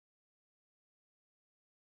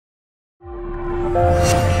Hi,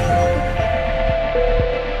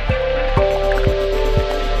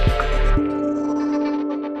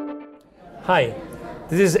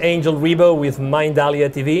 this is Angel Ribo with Mindalia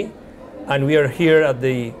TV, and we are here at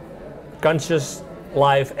the Conscious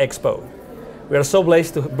Life Expo. We are so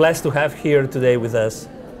blessed to have here today with us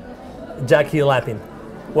Jackie Lapin.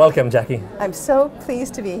 Welcome, Jackie. I'm so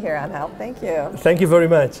pleased to be here, Angel. Thank you. Thank you very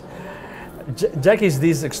much. Jackie is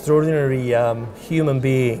this extraordinary human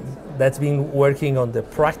being that's been working on the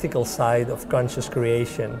practical side of conscious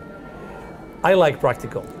creation. I like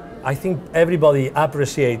practical. I think everybody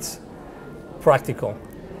appreciates practical.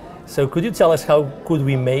 So could you tell us how could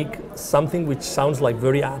we make something which sounds like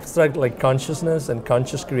very abstract, like consciousness and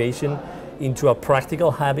conscious creation, into a practical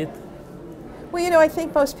habit? Well, you know, I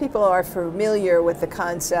think most people are familiar with the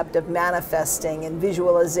concept of manifesting and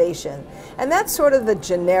visualization, and that's sort of the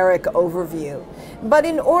generic overview. But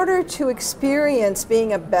in order to experience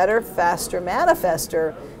being a better, faster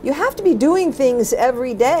manifester, you have to be doing things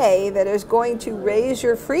every day that is going to raise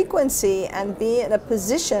your frequency and be in a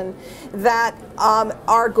position that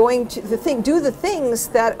are going to do the things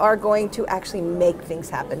that are going to actually make things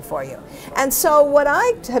happen for you. And so what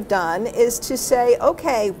I have done is to say,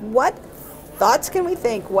 okay, what thoughts can we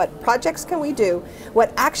think, what projects can we do,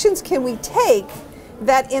 what actions can we take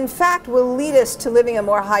that in fact will lead us to living a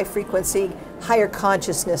more high frequency, higher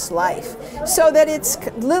consciousness life. So that it's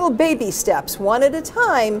little baby steps, one at a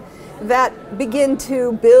time, that begin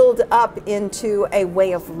to build up into a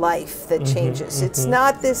way of life that changes. It's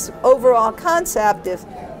not this overall concept of,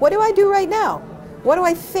 what do I do right now? What do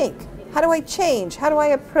I think? How do I change? How do I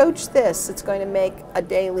approach this? It's going to make a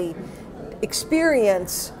daily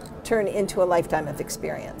experience turn into a lifetime of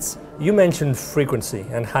experience. You mentioned frequency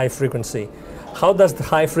and high frequency. How does the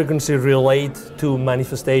high frequency relate to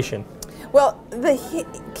manifestation? Well, the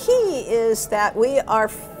key is that we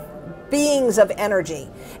are beings of energy.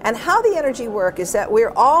 And how the energy works is that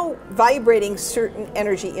we're all vibrating certain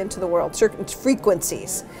energy into the world, certain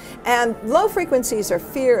frequencies. And low frequencies are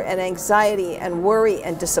fear and anxiety and worry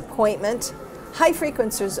and disappointment. High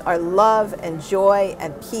frequencies are love and joy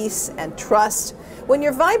and peace and trust. When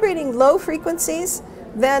you're vibrating low frequencies,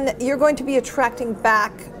 then you're going to be attracting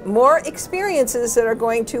back more experiences that are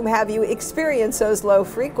going to have you experience those low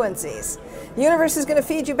frequencies. The universe is going to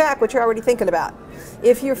feed you back what you're already thinking about.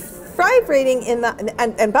 If you're vibrating in the,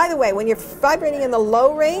 and by the way, when you're vibrating in the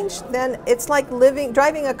low range, then it's like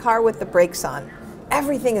driving a car with the brakes on.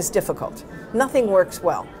 Everything is difficult. Nothing works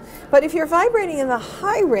well. But if you're vibrating in the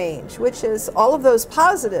high range, which is all of those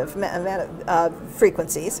positive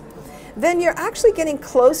frequencies, then you're actually getting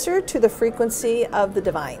closer to the frequency of the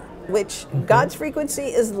divine, which God's frequency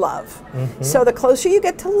is love. So the closer you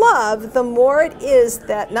get to love, the more it is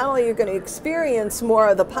that not only you're going to experience more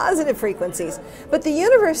of the positive frequencies, but the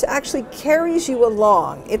universe actually carries you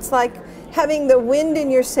along. It's like having the wind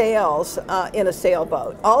in your sails in a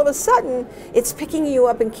sailboat. All of a sudden, it's picking you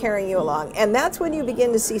up and carrying you along. And that's when you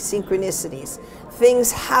begin to see synchronicities.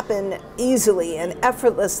 Things happen easily and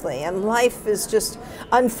effortlessly, and life is just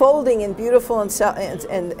unfolding in beautiful and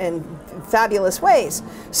fabulous ways.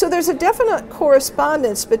 So there's a definite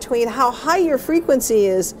correspondence between how high your frequency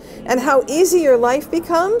is and how easy your life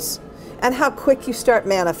becomes and how quick you start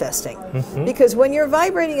manifesting. Because when you're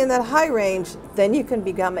vibrating in that high range, then you can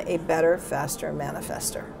become a better, faster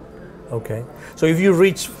manifester. Okay. So if you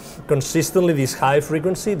reach consistently this high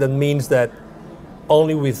frequency, that means that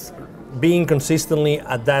only with being consistently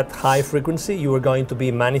at that high frequency, you are going to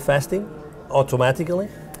be manifesting automatically?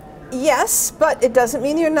 Yes, but it doesn't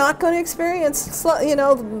mean you're not going to experience, you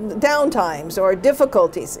know, downtimes or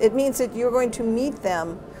difficulties. It means that you're going to meet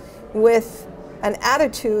them with an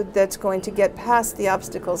attitude that's going to get past the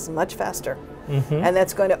obstacles much faster. And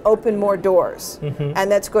that's going to open more doors.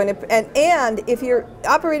 And that's going to, and if you're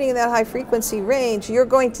operating in that high frequency range, you're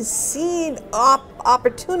going to see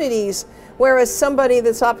opportunities, whereas somebody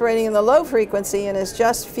that's operating in the low frequency and is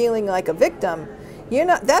just feeling like a victim,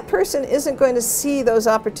 that person isn't going to see those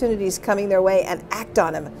opportunities coming their way and act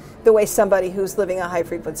on them the way somebody who's living a high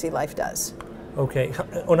frequency life does. Okay,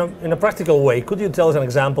 in a practical way, could you tell us an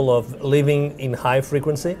example of living in high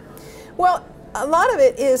frequency? Well, a lot of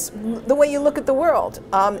it is the way you look at the world.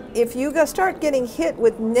 If you start getting hit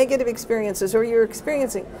with negative experiences, or you're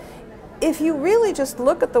experiencing, if you really just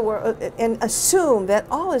look at the world and assume that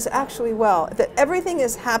all is actually well, that everything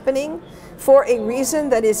is happening for a reason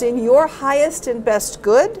that is in your highest and best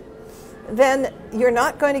good, then you're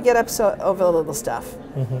not going to get upset over the little stuff.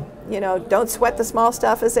 You know, don't sweat the small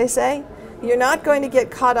stuff, as they say. You're not going to get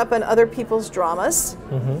caught up in other people's dramas.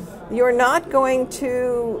 You're not going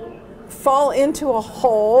to fall into a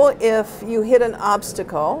hole if you hit an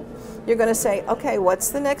obstacle. You're going to say, okay, what's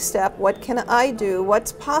the next step? What can I do?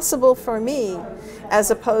 What's possible for me?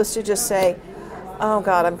 As opposed to just say, oh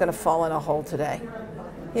God, I'm going to fall in a hole today.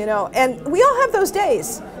 You know, and we all have those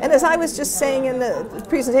days. And as I was just saying in the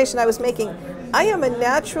presentation I was making, I am a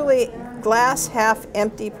naturally glass half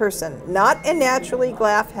empty person, not a naturally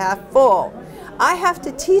glass half full. I have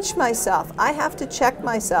to teach myself. I have to check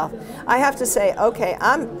myself. I have to say, okay,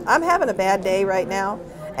 I'm having a bad day right now.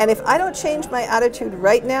 And if I don't change my attitude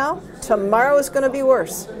right now, tomorrow is going to be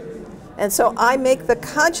worse. And so I make the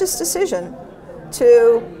conscious decision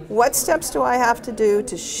to what steps do I have to do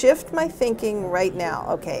to shift my thinking right now?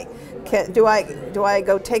 Okay, do I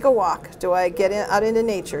go take a walk? Do I get out into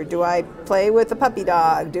nature? Do I play with a puppy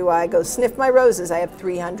dog? Do I go sniff my roses? I have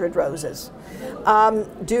 300 roses.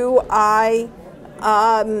 Do I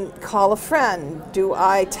call a friend? Do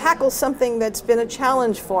I tackle something that's been a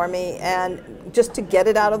challenge for me and just to get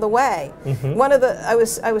it out of the way? I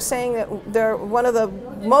was saying that one of the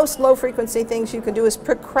most low frequency things you can do is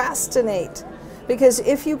procrastinate. Because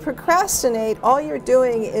if you procrastinate, all you're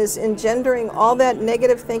doing is engendering all that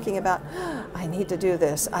negative thinking about, I need to do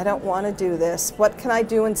this, I don't want to do this, what can I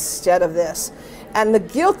do instead of this? And the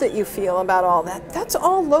guilt that you feel about all that, that's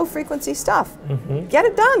all low frequency stuff. Get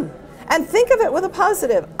it done. And think of it with a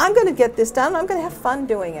positive. I'm going to get this done, I'm going to have fun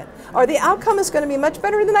doing it. Or the outcome is going to be much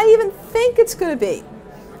better than I even think it's going to be.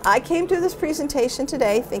 I came to this presentation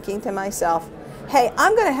today thinking to myself, hey,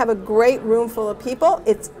 I'm going to have a great room full of people.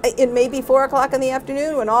 It may be 4 o'clock in the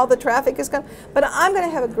afternoon when all the traffic is gone, but I'm going to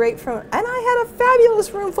have a great room. And I had a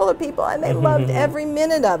fabulous room full of people, and they loved every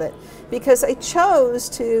minute of it because I chose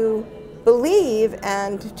to believe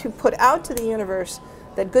and to put out to the universe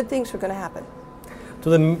that good things were going to happen. To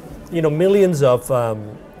the millions of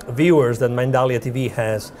viewers that Mindalia TV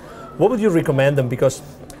has, what would you recommend them? Because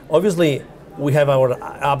obviously we have our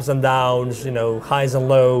ups and downs, highs and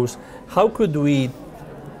lows. How could we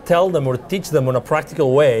tell them or teach them in a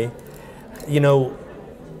practical way,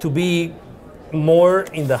 to be more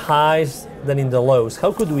in the highs than in the lows?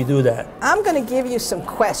 How could we do that? I'm going to give you some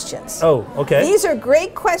questions. Oh, okay. These are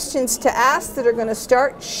great questions to ask that are going to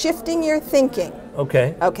start shifting your thinking.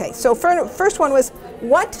 Okay. Okay, so first one was,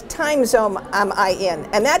 what time zone am I in?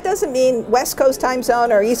 And that doesn't mean West Coast time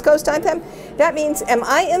zone or East Coast time zone. That means, am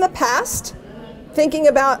I in the past thinking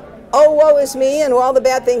about, oh, woe is me and all the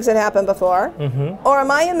bad things that happened before? Or am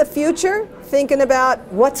I in the future thinking about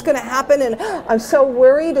what's going to happen and I'm so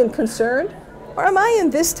worried and concerned? Or am I in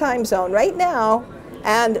this time zone right now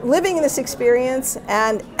and living in this experience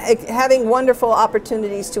and having wonderful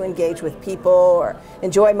opportunities to engage with people or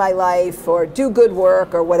enjoy my life or do good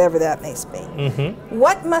work or whatever that may be?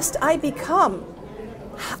 What must I become?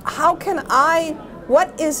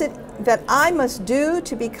 What is it that I must do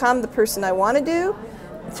to become the person I want to do,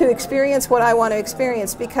 to experience what I want to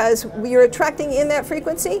experience? Because you're attracting in that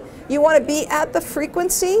frequency. You want to be at the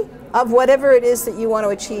frequency of whatever it is that you want to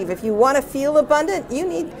achieve. If you want to feel abundant,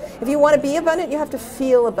 if you want to be abundant, you have to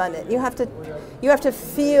feel abundant. You have to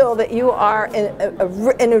feel that you are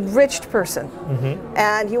an enriched person.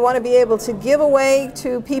 And you want to be able to give away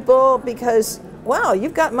to people because, wow,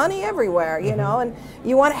 you've got money everywhere, and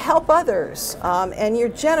you want to help others, and you're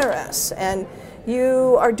generous, and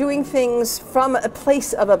you are doing things from a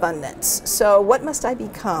place of abundance. So what must I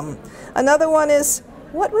become? Another one is,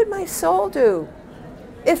 what would my soul do?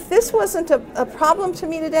 If this wasn't a problem to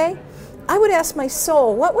me today, I would ask my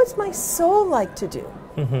soul, what would my soul like to do?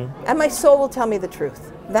 And my soul will tell me the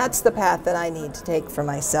truth. That's the path that I need to take for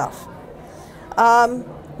myself.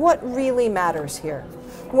 What really matters here?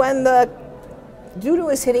 When the doo-doo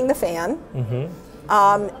is hitting the fan,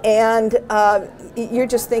 and you're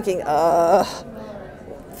just thinking,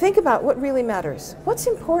 think about what really matters. What's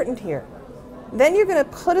important here? Then you're going to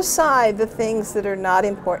put aside the things that are not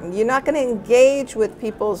important. You're not going to engage with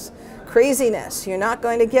people's craziness. You're not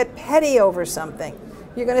going to get petty over something.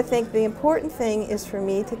 You're going to think the important thing is for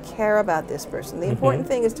me to care about this person. The important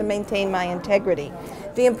thing is to maintain my integrity.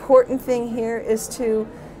 The important thing here is to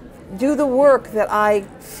do the work that I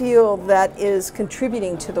feel that is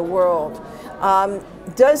contributing to the world.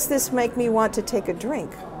 Does this make me want to take a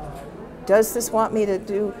drink? Does this want me to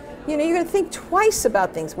do, you're going to think twice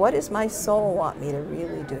about things. What does my soul want me to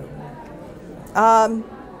really do?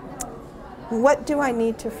 What do I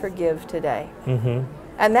need to forgive today?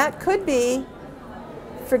 And that could be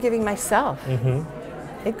forgiving myself.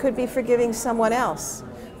 It could be forgiving someone else.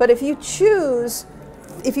 But if you choose,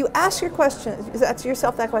 if you ask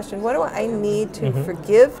yourself that question, what do I need to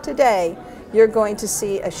forgive today? You're going to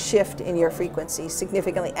see a shift in your frequency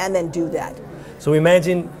significantly, and then do that. So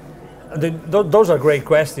imagine Those are great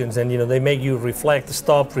questions, and they make you reflect,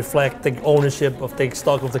 stop, reflect, take ownership of, take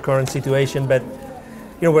stock of the current situation. But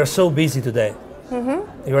we're so busy today.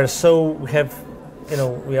 Mm-hmm.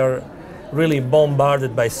 We are really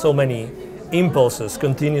bombarded by so many impulses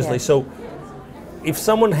continuously. Yeah. So if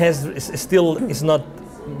someone is not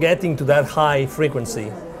getting to that high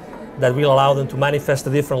frequency that will allow them to manifest a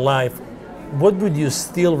different life, what would you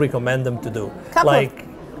still recommend them to do?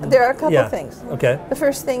 There are a couple things. Okay. The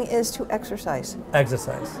first thing is to exercise.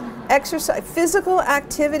 Exercise. Physical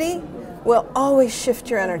activity will always shift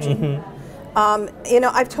your energy. Mm-hmm.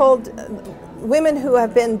 I've told women who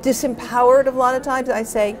have been disempowered a lot of times, I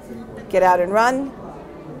say, get out and run,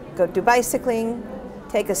 go do bicycling,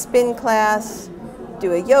 take a spin class,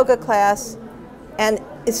 do a yoga class, and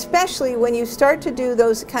especially when you start to do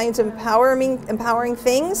those kinds of empowering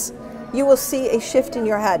things, you will see a shift in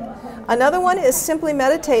your head. Another one is simply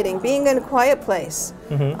meditating, being in a quiet place,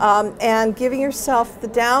 mm-hmm. And giving yourself the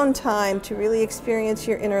downtime to really experience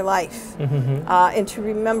your inner life, mm-hmm. And to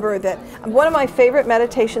remember that. One of my favorite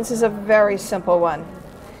meditations is a very simple one.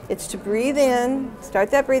 It's to breathe in,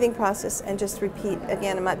 start that breathing process, and just repeat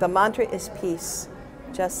again. The mantra is peace,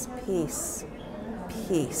 just peace,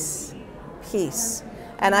 peace, peace.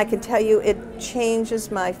 And I can tell you it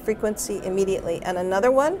changes my frequency immediately. And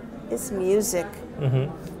another one is music.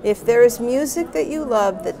 Mm-hmm. If there is music that you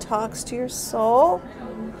love that talks to your soul,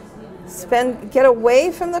 get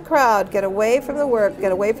away from the crowd, get away from the work,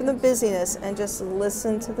 get away from the busyness, and just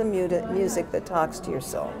listen to the music that talks to your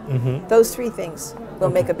soul. Mm-hmm. Those three things will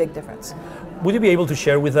make a big difference. Would you be able to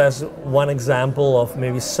share with us one example of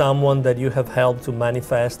maybe someone that you have helped to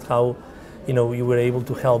manifest how you were able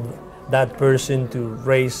to help that person to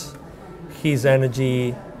raise his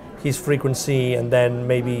energy, his frequency, and then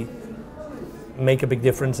maybe make a big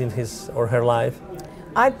difference in his or her life?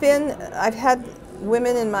 I've had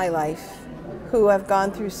women in my life who have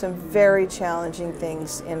gone through some very challenging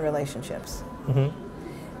things in relationships.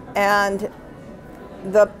 Mm-hmm. And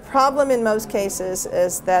the problem in most cases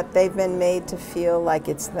is that they've been made to feel like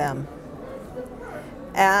it's them.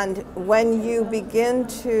 And when you begin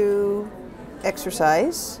to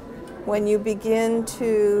exercise, when you begin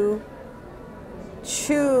to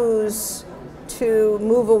choose to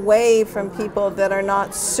move away from people that are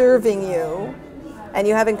not serving you, and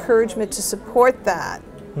you have encouragement to support that,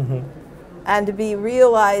 mm-hmm. and to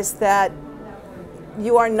realize that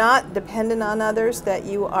you are not dependent on others, that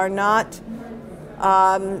you are not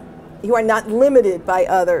limited by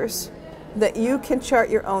others, that you can chart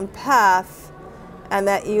your own path, and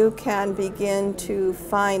that you can begin to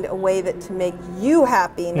find a way to make you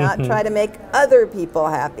happy, not mm-hmm. try to make other people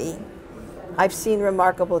happy. I've seen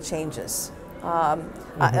remarkable changes.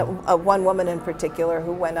 Mm-hmm. One woman in particular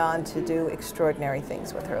who went on to do extraordinary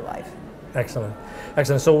things with her life. Excellent.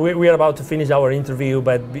 Excellent. So we are about to finish our interview,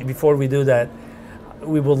 but before we do that,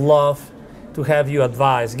 we would love to have you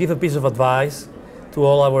give a piece of advice to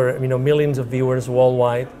all our millions of viewers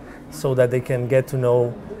worldwide so that they can get to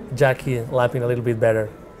know Jackie Lapin a little bit better.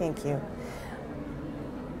 Thank you.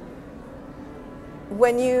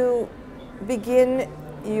 When you begin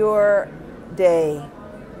your day,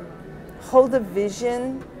 hold a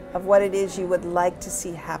vision of what it is you would like to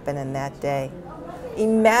see happen in that day.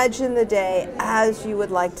 Imagine the day as you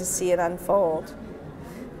would like to see it unfold.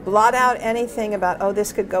 Blot out anything about, oh,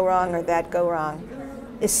 this could go wrong or that go wrong.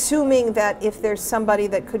 Assuming that if there's somebody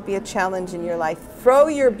that could be a challenge in your life, throw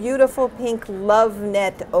your beautiful pink love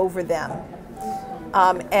net over them.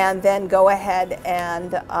 And then go ahead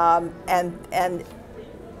and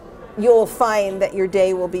you'll find that your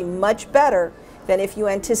day will be much better than if you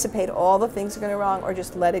anticipate all the things are going to go wrong or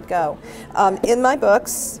just let it go. In my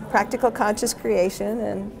books, Practical Conscious Creation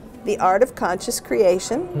and The Art of Conscious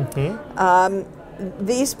Creation, mm-hmm.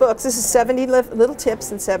 These books, this is 70 little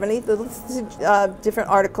tips and 70 little different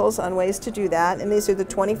articles on ways to do that. And these are the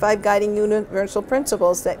 25 guiding universal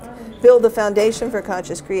principles that build the foundation for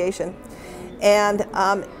conscious creation. And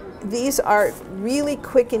these are really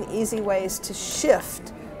quick and easy ways to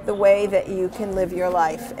shift the way that you can live your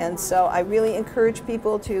life. And so I really encourage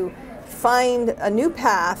people to find a new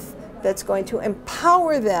path that's going to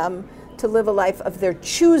empower them to live a life of their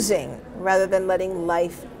choosing rather than letting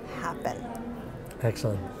life happen.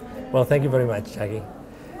 Excellent. Well, thank you very much, Jackie.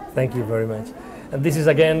 Thank you very much. And this is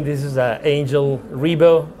Angel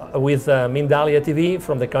Ribo with Mindalia TV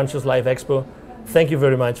from the Conscious Life Expo. Thank you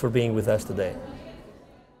very much for being with us today.